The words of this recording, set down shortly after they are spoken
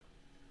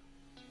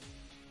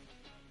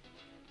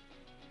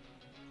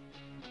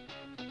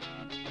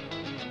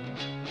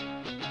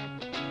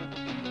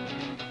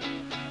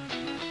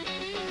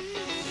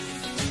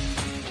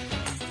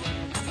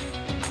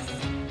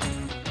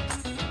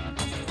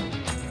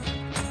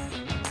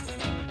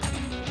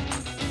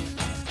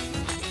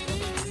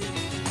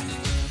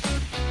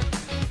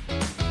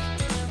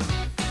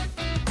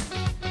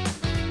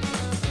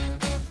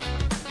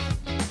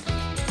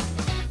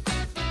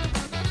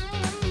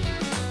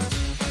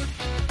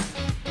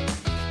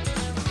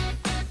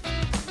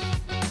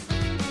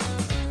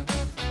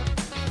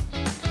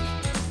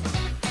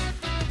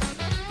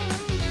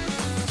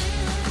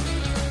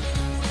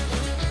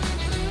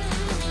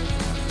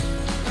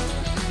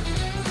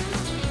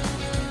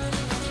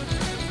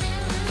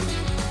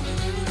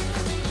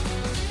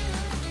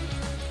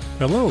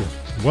Hello,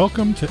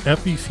 welcome to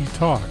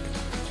FECTALK.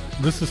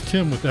 This is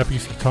Tim with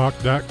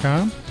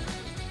FECTalk.com.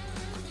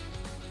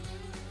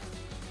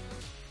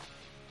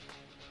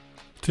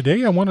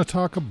 Today I want to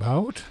talk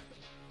about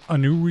a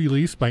new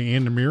release by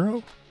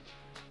Andamiro.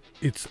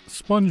 It's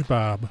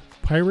SpongeBob,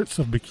 Pirates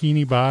of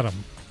Bikini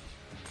Bottom.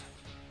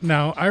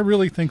 Now, I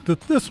really think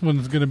that this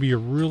one's going to be a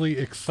really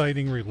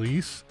exciting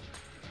release.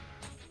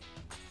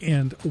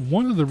 And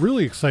one of the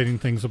really exciting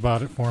things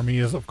about it for me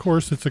is, of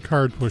course, it's a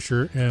card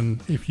pusher.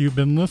 And if you've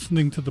been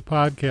listening to the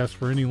podcast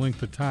for any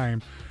length of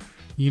time,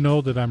 you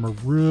know that I'm a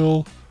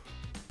real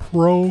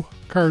pro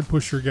card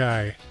pusher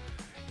guy.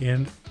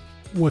 And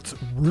what's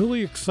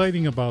really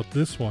exciting about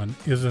this one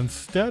is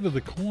instead of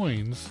the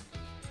coins,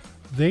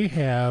 they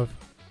have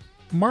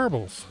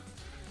marbles.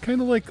 Kind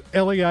of like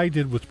LAI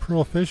did with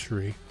Pearl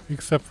Fishery,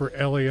 except for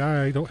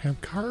LAI don't have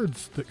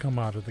cards that come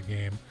out of the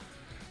game.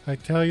 I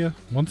tell you,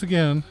 once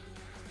again,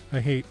 I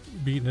hate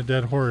beating a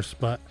dead horse,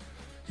 but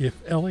if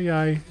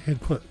LAI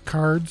had put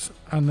cards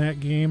on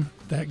that game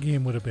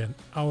would have been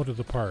out of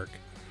the park.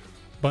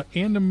 But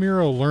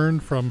Andamiro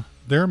learned from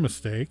their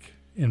mistake.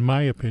 In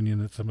my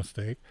opinion, it's a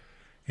mistake.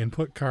 And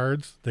put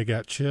cards. They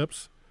got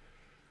chips.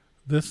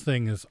 This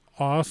thing is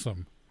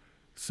awesome.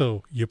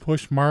 So you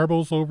push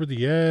marbles over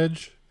the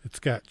edge. It's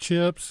got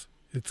chips.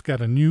 It's got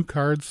a new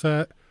card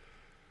set.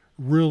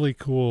 Really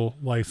cool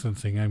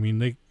licensing. I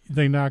mean,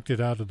 they knocked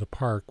it out of the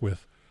park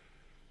with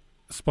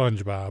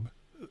SpongeBob.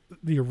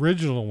 The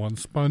original one,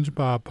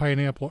 SpongeBob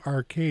Pineapple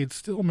Arcade,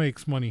 still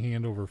makes money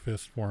hand over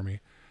fist for me.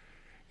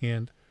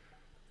 And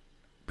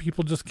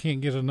people just can't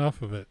get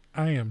enough of it.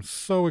 I am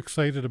so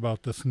excited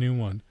about this new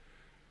one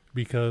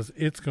because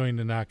it's going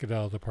to knock it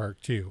out of the park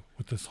too.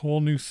 With this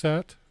whole new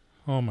set,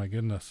 oh my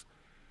goodness.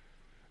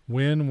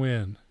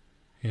 Win-win.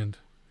 And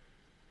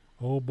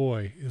oh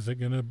boy, is it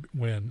going to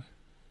win.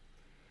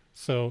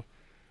 So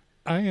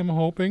I am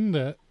hoping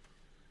that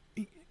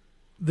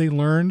they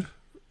learned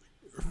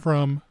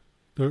from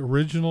the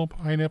original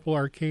Pineapple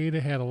Arcade.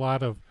 It had a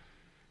lot of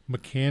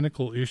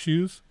mechanical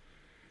issues,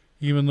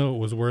 even though it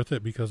was worth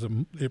it because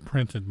it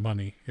printed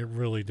money. It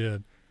really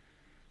did.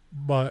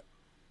 But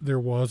there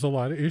was a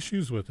lot of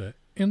issues with it.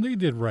 And they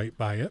did right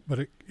by it,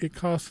 but it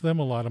cost them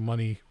a lot of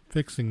money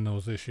fixing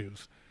those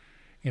issues.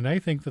 And I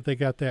think that they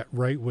got that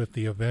right with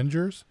the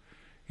Avengers,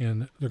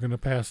 and they're going to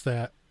pass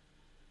that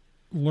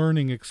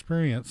learning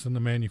experience in the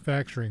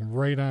manufacturing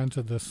right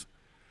onto this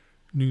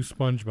new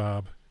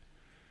SpongeBob.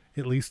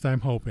 At least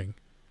I'm hoping.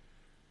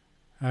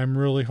 I'm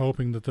really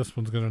hoping that this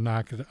one's going to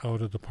knock it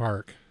out of the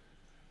park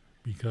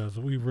because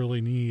we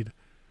really need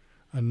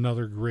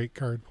another great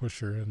card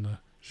pusher in the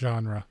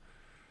genre.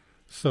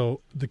 So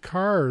the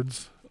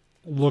cards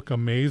look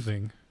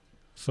amazing.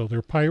 So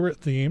they're pirate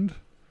themed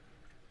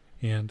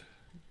and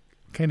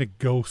kind of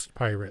ghost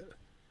pirate.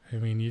 I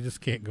mean, you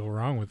just can't go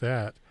wrong with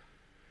that.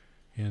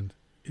 And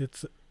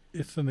it's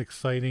an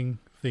exciting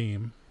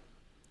theme.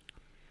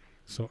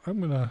 So I'm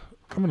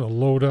gonna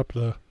load up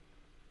the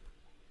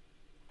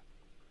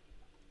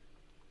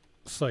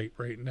site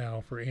right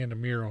now for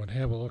Andamiro and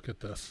have a look at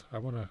this. I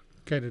want to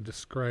kind of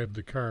describe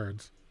the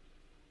cards.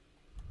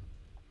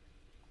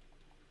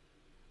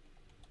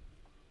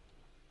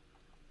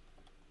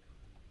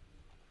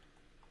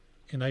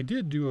 And I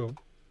did do a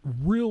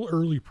real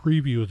early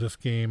preview of this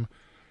game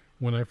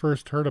when I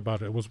first heard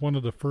about it. It was one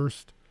of the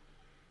first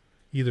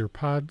either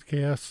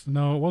podcasts.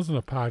 No, it wasn't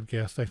a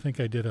podcast. I think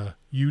I did a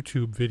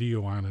YouTube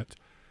video on it.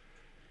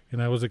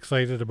 And I was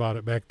excited about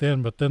it back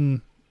then, but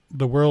then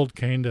the world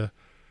kind of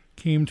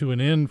came to an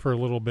end for a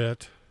little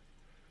bit.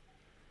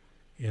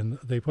 And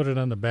they put it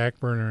on the back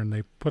burner and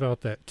they put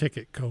out that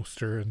ticket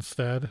coaster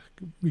instead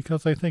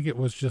because I think it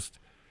was just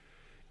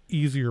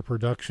easier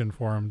production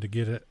for them to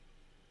get it,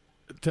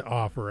 to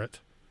offer it.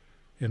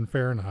 And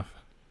fair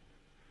enough.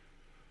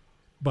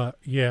 But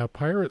yeah,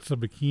 Pirates of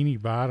Bikini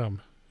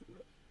Bottom.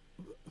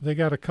 They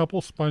got a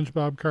couple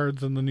SpongeBob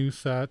cards in the new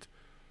set.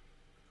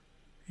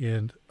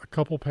 And a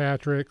couple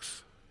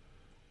Patricks.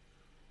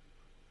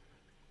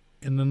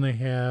 And then they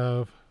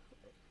have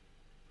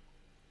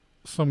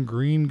some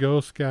green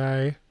ghost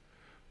guy,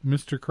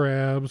 Mr.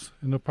 Krabs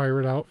in a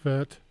pirate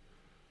outfit.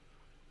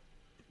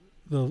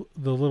 The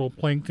little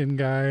plankton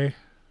guy,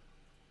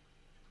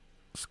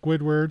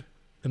 Squidward,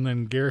 and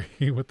then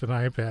Gary with an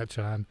eye patch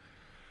on.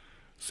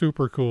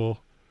 Super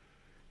cool.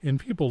 And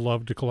people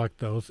love to collect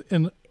those.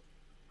 And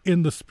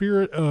in the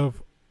spirit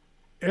of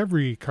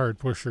every card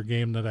pusher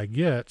game that I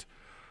get,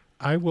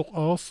 I will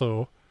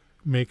also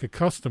make a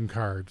custom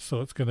card.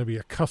 So it's going to be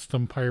a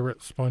custom pirate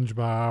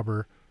SpongeBob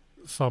or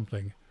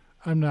something.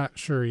 I'm not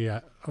sure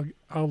yet.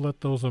 I'll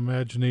let those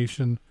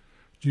imagination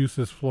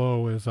juices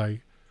flow as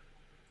I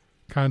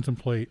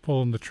contemplate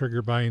pulling the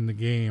trigger buying the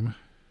game.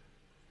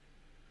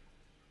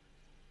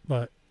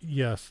 But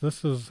yes,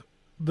 this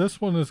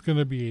one is going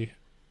to be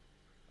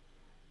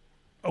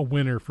a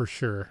winner for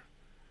sure.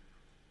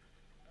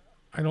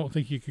 I don't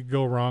think you could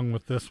go wrong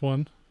with this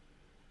one.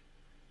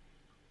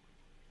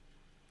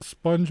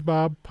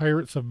 SpongeBob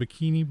Pirates of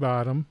Bikini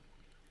Bottom,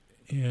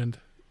 and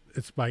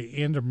it's by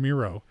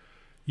Andamiro.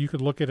 You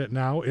could look at it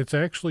now. It's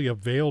actually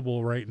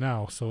available right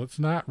now. So it's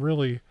not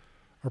really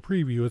a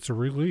preview, it's a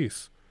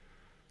release.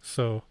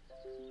 So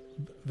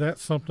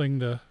that's something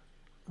to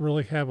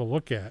really have a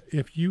look at.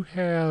 If you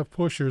have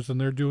pushers and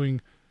they're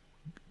doing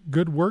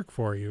good work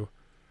for you,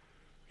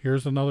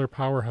 here's another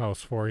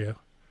powerhouse for you,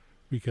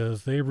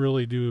 because they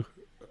really do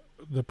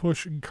the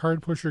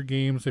card pusher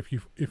games. If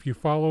you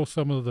follow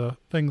some of the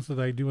things that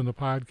I do in the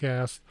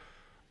podcast,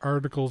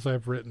 articles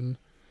I've written,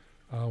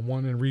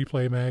 one in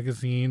Replay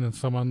Magazine and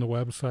some on the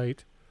website,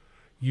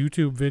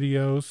 YouTube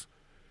videos,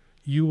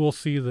 you will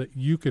see that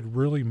you could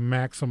really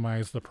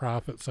maximize the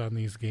profits on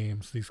these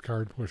games, these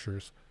card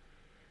pushers.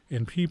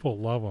 And people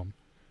love them.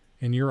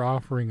 And you're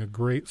offering a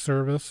great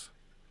service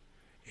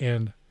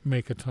and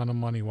make a ton of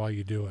money while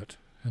you do it.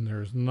 And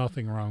there's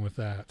nothing wrong with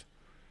that,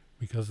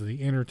 because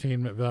the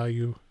entertainment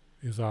value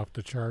is off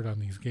the chart on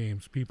these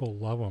games. People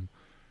love them.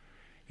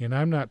 And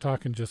I'm not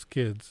talking just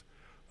kids.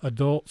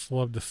 Adults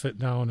love to sit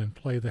down and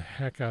play the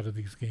heck out of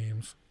these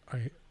games.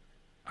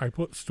 I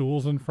put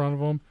stools in front of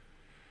them,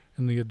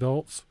 and the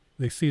adults,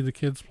 they see the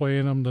kids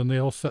playing them, then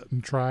they'll sit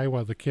and try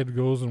while the kid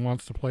goes and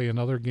wants to play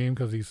another game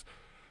because he's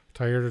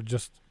tired of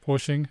just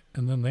pushing,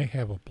 and then they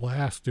have a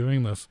blast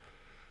doing this.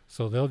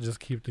 So they'll just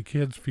keep the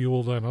kids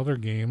fueled on other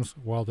games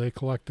while they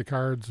collect the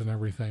cards and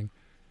everything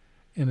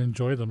and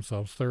enjoy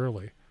themselves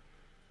thoroughly.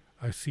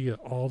 I see it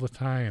all the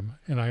time,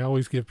 and I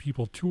always give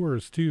people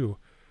tours too,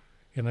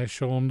 and I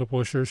show them the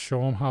pushers,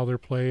 show them how they're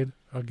played.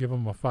 I'll give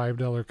them a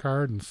 $5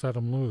 card and set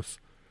them loose.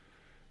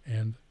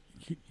 And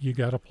you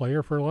got a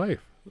player for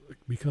life,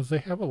 because they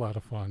have a lot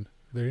of fun.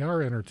 They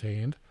are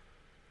entertained,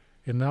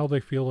 and now they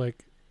feel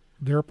like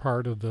they're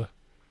part of the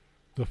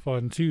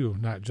fun too,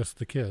 not just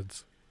the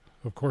kids.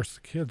 Of course,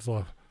 the kids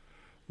love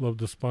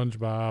the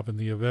SpongeBob and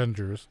the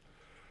Avengers.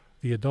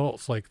 The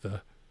adults like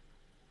the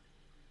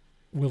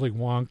Willy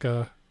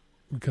Wonka,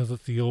 because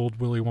it's the old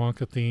Willy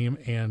Wonka theme,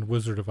 and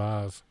Wizard of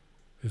Oz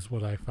is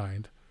what I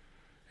find.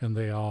 And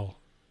they all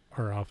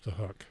are off the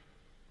hook.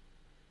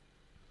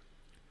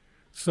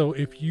 So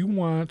if you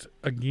want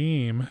a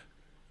game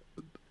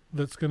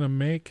that's going to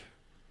make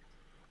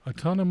a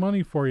ton of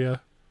money for you,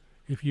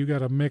 if you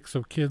got a mix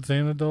of kids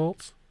and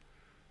adults,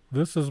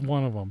 this is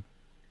one of them,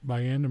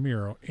 by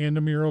Andamiro.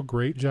 Andamiro,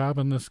 great job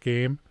in this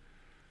game.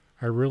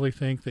 I really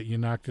think that you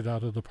knocked it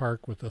out of the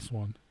park with this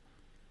one.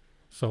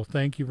 So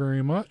thank you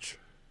very much,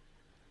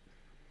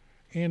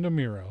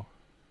 Andamiro.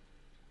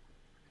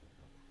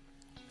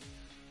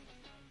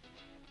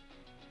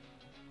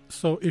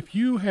 So if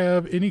you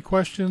have any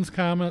questions,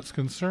 comments,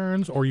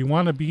 concerns, or you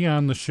want to be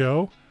on the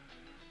show,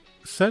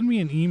 send me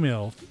an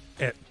email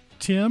at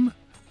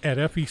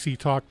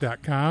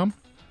tim@fectalk.com.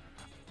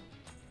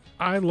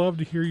 I love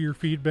to hear your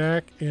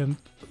feedback, and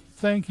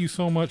thank you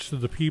so much to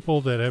the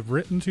people that have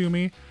written to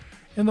me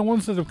and the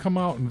ones that have come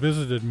out and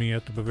visited me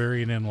at the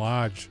Bavarian Inn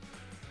Lodge.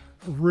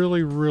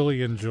 Really,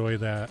 really enjoy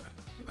that.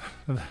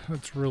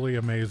 That's really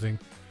amazing.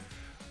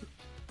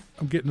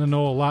 I'm getting to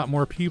know a lot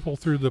more people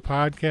through the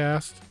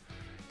podcast,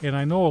 and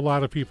I know a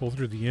lot of people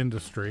through the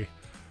industry,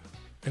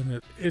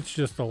 and it's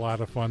just a lot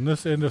of fun.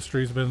 This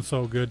industry's been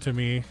so good to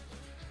me,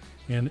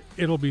 and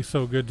it'll be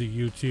so good to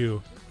you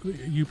too.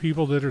 You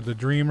people that are the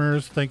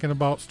dreamers, thinking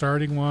about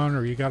starting one,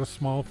 or you got a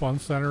small fun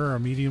center or a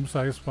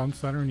medium-sized fun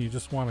center and you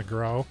just want to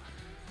grow.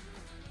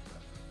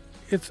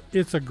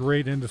 It's a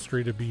great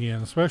industry to be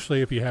in,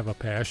 especially if you have a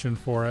passion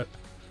for it,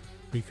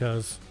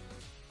 because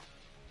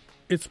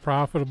it's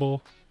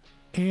profitable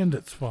and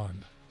it's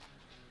fun.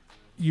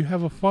 You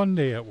have a fun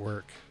day at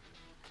work.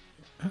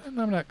 And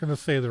I'm not going to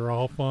say they're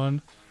all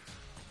fun,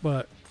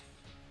 but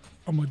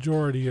a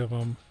majority of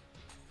them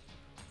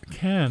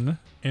can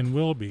and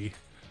will be,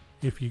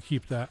 if you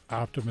keep that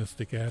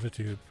optimistic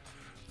attitude.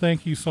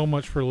 Thank you so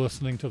much for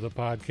listening to the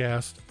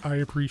podcast. I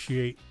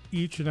appreciate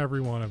each and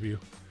every one of you,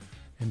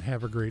 and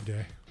have a great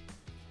day.